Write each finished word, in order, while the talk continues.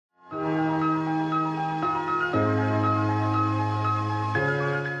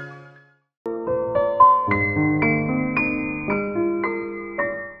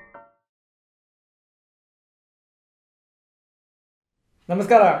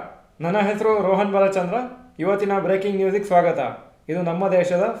ನಮಸ್ಕಾರ, ನನ್ನ ಹೆಸರು ರೋಹನ್ ಬಾಲಚಂದ್ರ. ಇವತ್ತಿನ ಬ್ರೇಕಿಂಗ್ ನ್ಯೂಸ್ಗೆ ಸ್ವಾಗತ. ಇದು ನಮ್ಮ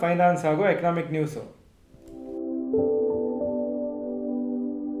ದೇಶದ ಫೈನಾನ್ಸ್ ಹಾಗೂ economic news.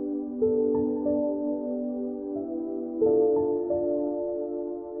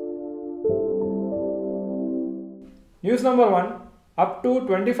 News number 1. Up to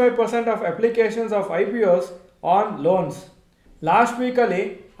 25% of applications of IPOs on loans. Last ವೀಕಲ್ಲಿ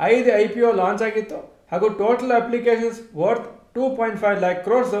 5 IPO ಲಾಂಚ್ ಆಗಿತ್ತು ಹಾಗೂ total applications worth 2.5 lakh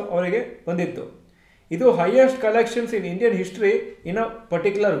crores ಅವರಿಗೆ ಬಂದಿತ್ತು. ಇದು highest collections in Indian history in a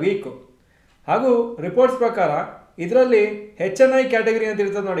particular weak. ಹಾಗೂ ರಿಪೋರ್ಟ್ಸ್ ಪ್ರಕಾರ ಇದರಲ್ಲಿ HNI ಕ್ಯಾಟಗರಿ ಅಂತ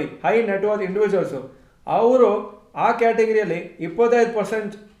ಇರ್ತದೆ ನೋಡಿ, ಹೈ ನೆಟ್ವರ್ತ್ ಇಂಡಿವಿಜುವಲ್ಸು, ಅವರು ಆ ಕ್ಯಾಟಗರಿಯಲ್ಲಿ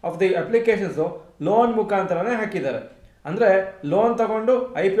 25% ಆಫ್ ದಿ ಅಪ್ಲಿಕೇಶನ್ಸು ಲೋನ್ ಮುಖಾಂತರನೇ ಹಾಕಿದ್ದಾರೆ. ಅಂದರೆ ಲೋನ್ ತಗೊಂಡು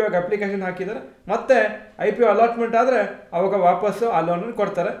IPOಗೆ ಅಪ್ಲಿಕೇಶನ್ ಹಾಕಿದ್ದಾರೆ, ಮತ್ತು IPO ಅಲಾಟ್ಮೆಂಟ್ ಆದರೆ ಅವಾಗ ವಾಪಸ್ಸು ಆ ಲೋನನ್ನು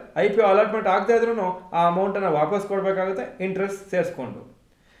ಕೊಡ್ತಾರೆ. IPO ಅಲಾಟ್ಮೆಂಟ್ ಆಗದೇ ಇದ್ರೂ ಆ ಅಮೌಂಟನ್ನು ವಾಪಸ್ ಕೊಡಬೇಕಾಗುತ್ತೆ, ಇಂಟ್ರೆಸ್ಟ್ ಸೇರಿಸ್ಕೊಂಡು.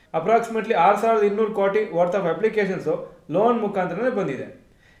 ಅಪ್ರಾಕ್ಸಿಮೇಟ್ಲಿ 6200 ಕೋಟಿ ವರ್ತ್ ಆಫ್ ಅಪ್ಲಿಕೇಶನ್ಸು ಲೋನ್ ಮುಖಾಂತರನೇ ಬಂದಿದೆ.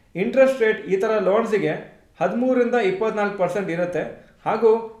 ಇಂಟ್ರೆಸ್ಟ್ ರೇಟ್ ಈ ಥರ ಲೋನ್ಸಿಗೆ 13ರಿಂದ 24% ಇರುತ್ತೆ.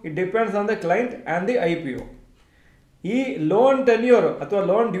 ಹಾಗೂ it depends on the client and the IPO. ಈ ಲೋನ್ ಟೆನ್ಯೂರ್ ಅಥವಾ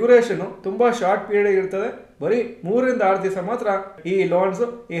ಲೋನ್ ಡ್ಯೂರೇಷನು ತುಂಬ ಶಾರ್ಟ್ ಪೀರಿಯಡ್ ಇರ್ತದೆ. ಬರೀ 3ರಿಂದ 6 ದಿವಸ ಮಾತ್ರ ಈ ಲೋನ್ಸು,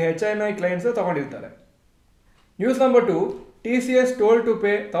 ಈ HNI clients ತೊಗೊಂಡಿರ್ತಾರೆ. News number 2. TCS told to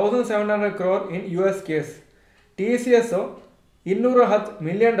pay 1700 crore in US case. TCS $210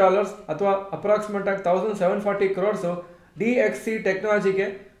 million ಅಥವಾ ಅಪ್ರಾಕ್ಸಿಮೇಟ್ ಆಗಿ 1740 crores DXC ಟೆಕ್ನಾಲಜಿಗೆ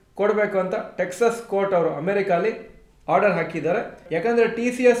ಕೊಡಬೇಕು ಅಂತ ಟೆಕ್ಸಸ್ ಕೋರ್ಟ್ ಅವರು ಅಮೆರಿಕಲ್ಲಿ ಆರ್ಡರ್ ಹಾಕಿದ್ದಾರೆ. ಯಾಕಂದರೆ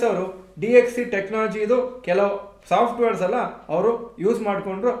TCS ಅವರು DXC ಟೆಕ್ನಾಲಜಿದು ಕೆಲವು ಸಾಫ್ಟ್ವೇರ್ಸ್ ಎಲ್ಲ ಅವರು ಯೂಸ್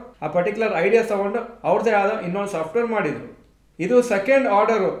ಮಾಡಿಕೊಂಡ್ರು, ಆ ಪರ್ಟಿಕ್ಯುಲರ್ ಐಡಿಯಾಸ್ ತಗೊಂಡು ಅವ್ರದ್ದೇ ಆದ ಇನ್ನೊಂದು ಸಾಫ್ಟ್ವೇರ್ ಮಾಡಿದರು. ಇದು ಸೆಕೆಂಡ್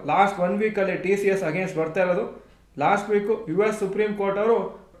ಆರ್ಡರು ಲಾಸ್ಟ್ 1 ವೀಕಲ್ಲಿ TCS ಅಗೇನ್ಸ್ಟ್ ಬರ್ತಾ ಇರೋದು. Last week US supreme court ಅವರು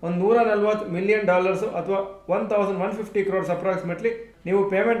ಒಂದು $140 million ಅಥವಾ 1150 crores ಅಪ್ರಾಕ್ಸಿಮೇಟ್ಲಿ ನೀವು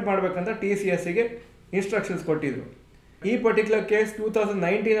ಪೇಮೆಂಟ್ ಮಾಡಬೇಕಂತ TCSಗೆ ಇನ್ಸ್ಟ್ರಕ್ಷನ್ಸ್ ಕೊಟ್ಟಿದ್ರು. ಈ ಪರ್ಟಿಕ್ಯುಲರ್ ಕೇಸ್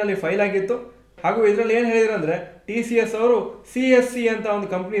 2019 ಫೈಲ್ ಆಗಿತ್ತು. ಹಾಗೂ ಇದರಲ್ಲಿ ಏನು ಹೇಳಿದ್ರು ಅಂದರೆ, TCS ಅವರು CSC ಅಂತ ಒಂದು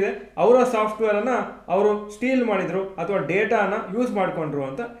ಕಂಪ್ನಿ ಇದೆ, ಅವರ ಸಾಫ್ಟ್ವೇರನ್ನು ಅವರು ಸ್ಟೀಲ್ ಮಾಡಿದರು ಅಥವಾ ಡೇಟಾನ ಯೂಸ್ ಮಾಡಿಕೊಂಡ್ರು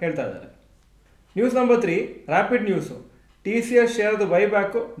ಅಂತ ಹೇಳ್ತಾ ಇದ್ದಾರೆ. News number 3. Rapid news. TCS ಶೇರ್ದು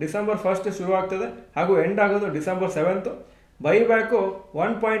ಬೈಬ್ಯಾಕು December 1 ಶುರು ಆಗ್ತದೆ ಹಾಗೂ ಎಂಡ್ ಆಗೋದು December 7. ಬೈಬ್ಯಾಕು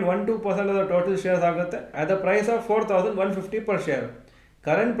 1.12% ಆಫ್ ಟೋಟಲ್ ಶೇರ್ಸ್ ಆಗುತ್ತೆ at the price of 4150 per share.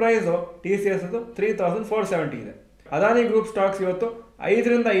 Current price TCS 3470 ಇದೆ. ಅದಾನಿ ಗ್ರೂಪ್ ಸ್ಟಾಕ್ಸ್ ಇವತ್ತು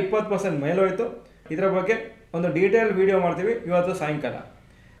 5ರಿಂದ 20% ಮೇಲೋಯ್ತು. ಇದರ ಬಗ್ಗೆ ಒಂದು ಡೀಟೇಲ್ ವಿಡಿಯೋ ಮಾಡ್ತೀವಿ ಇವತ್ತು ಸಾಯಂಕಾಲ.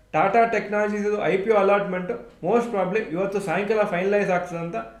 Tata technologies IPO allotment most probably ಇವತ್ತು ಸಾಯಂಕಾಲ ಫೈನಲೈಸ್ ಆಗ್ತದೆ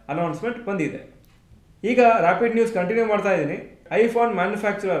ಅಂತ ಅನೌನ್ಸ್ಮೆಂಟ್ ಬಂದಿದೆ. ಈಗ ರ್ಯಾಪಿಡ್ ನ್ಯೂಸ್ ಕಂಟಿನ್ಯೂ ಮಾಡ್ತಾ ಇದ್ದೀನಿ. ಐಫೋನ್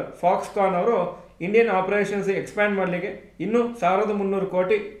ಮ್ಯಾನುಫ್ಯಾಕ್ಚರರ್ ಫಾಕ್ಸ್ಕಾನ್ ಅವರು ಇಂಡಿಯನ್ ಆಪರೇಷನ್ಸ್ ಎಕ್ಸ್ಪ್ಯಾಂಡ್ ಮಾಡಲಿಕ್ಕೆ ಇನ್ನೂ 1300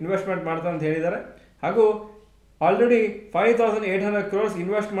 ಕೋಟಿ ಇನ್ವೆಸ್ಟ್ಮೆಂಟ್ ಮಾಡ್ತಾರೆ ಅಂತ ಹೇಳಿದ್ದಾರೆ. ಹಾಗೂ already 5800 crores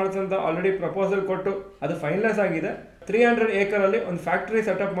invest ಮಾಡ್ತಂತ already proposal ಕೊಟ್ಟು ಅದು ಫೈನಲೈಸ್ ಆಗಿದೆ. 300 acres ಒಂದು ಫ್ಯಾಕ್ಟ್ರಿ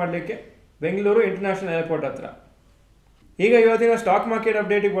ಸೆಟಪ್ ಮಾಡಲಿಕ್ಕೆ ಬೆಂಗಳೂರು ಇಂಟರ್ನ್ಯಾಷನಲ್ ಏರ್ಪೋರ್ಟ್ ಹತ್ರ. ಈಗ ಇವತ್ತಿನ ಸ್ಟಾಕ್ ಮಾರ್ಕೆಟ್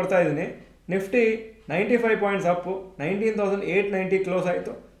ಅಪ್ಡೇಟಿಗೆ ಬರ್ತಾ ಇದ್ದೀನಿ. ನಿಫ್ಟಿ 95 ಪಾಯಿಂಟ್ಸ್ ಅಪ್ಪು, 19,890 ಕ್ಲೋಸ್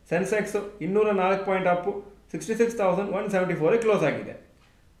ಆಯಿತು. ಸೆನ್ಸೆಕ್ಸ್ 204 ಪಾಯಿಂಟ್ ಅಪ್ಪು, 66,174 ಕ್ಲೋಸ್ ಆಗಿದೆ.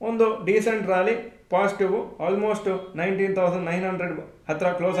 ಒಂದು ಡೀಸೆಂಟ್ ರ್ಯಾಲಿ ಪಾಸಿಟಿವ್, ಆಲ್ಮೋಸ್ಟ್ 19,900 ಹತ್ರ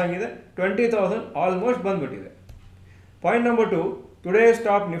ಕ್ಲೋಸ್ ಆಗಿದೆ. 20,000 ಆಲ್ಮೋಸ್ಟ್ ಬಂದ್ಬಿಟ್ಟಿದೆ. Point number 2. Today's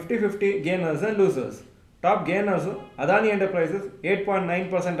top Nifty 50 gainers and losers. Top gainers Adani enterprises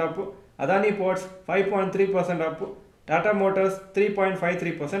 8.9% Appu, Adani ports 5.3% Appu, Tata motors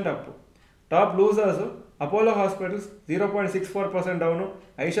 3.53% Appu. Top losers Apollo hospitals 0.64% down,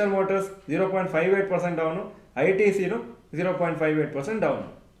 Eicher motors 0.58% down, ITCನು 0.58% down.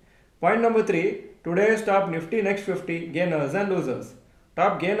 Point number 3. Today's top Nifty next 50 gainers and losers.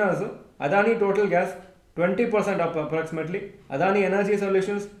 Top gainers Adani total gas 20% up approximately, Adani energy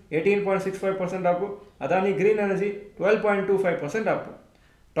solutions 18.65% Appu, Adani green energy 12.25% Appu.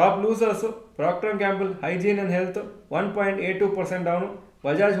 Top losers proctor & gamble hygiene and health 1.82% down,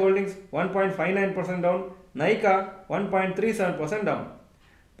 Bajaj holdings 1.59% down, Nykaa 1.37% down.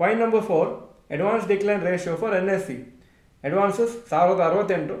 Point number 4. Advance decline ratio for NSE. Advances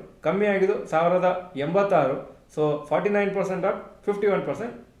 1068, ಕಮ್ಮಿ ಆಗಿದ್ದು 1086, so 49% up,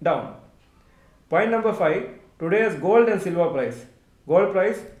 51% down. Point number 5. Today's gold and silver price. Gold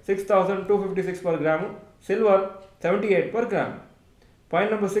price 6,256 per gram, silver 78 per gram. Point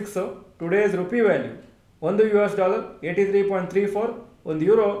number 6. Today's rupee value. $1 83.34,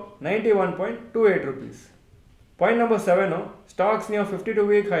 €1 91.28 rupees. Point number 7. Stocks near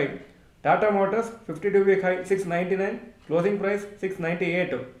 52-week high. Tata Motors 52-week high 699, closing price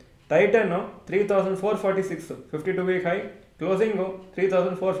 698. Titan 3,446, 52-week high, closing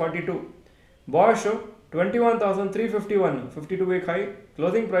 3,442. Bosch 21,351, 52-week high,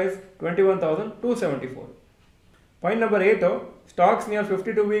 closing price 21,274. Point number 8, stocks near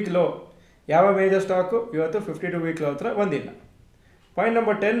 52-week low. ಯಾವ major stock ಇವತ್ತು 52-week low ಹತ್ರ ಬಂದಿಲ್ಲ. Point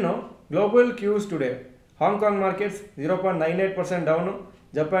number 10, global Qs today. Hong Kong markets 0.98% down,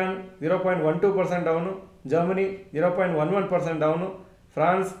 Japan 0.12% down, Germany 0.11% down,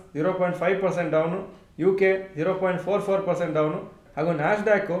 France 0.5% down, UK 0.44% down ಹಾಗೂ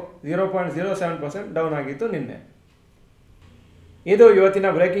ನ್ಯಾಸ್ಡ್ಯಾಕು 0.07% down ಆಗಿತ್ತು ನಿನ್ನೆ. ಇದು ಇವತ್ತಿನ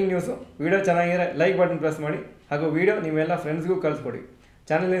breaking news. Video ಚೆನ್ನಾಗಿದ್ರೆ ಲೈಕ್ ಬಟನ್ ಪ್ರೆಸ್ ಮಾಡಿ ಹಾಗೂ ವಿಡಿಯೋ ನೀವೆಲ್ಲ ಫ್ರೆಂಡ್ಸ್ಗೂ ಕಳಿಸ್ಕೊಡಿ.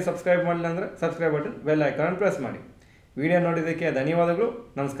 ಚಾನಲ್ಗೆ ಸಬ್ಸ್ಕ್ರೈಬ್ ಮಾಡಿಲ್ಲ ಅಂದರೆ subscribe button bell icon press ಮಾಡಿ. ವಿಡಿಯೋ ನೋಡಿದ್ದಕ್ಕೆ ಧನ್ಯವಾದಗಳು.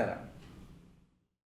 ನಮಸ್ಕಾರ.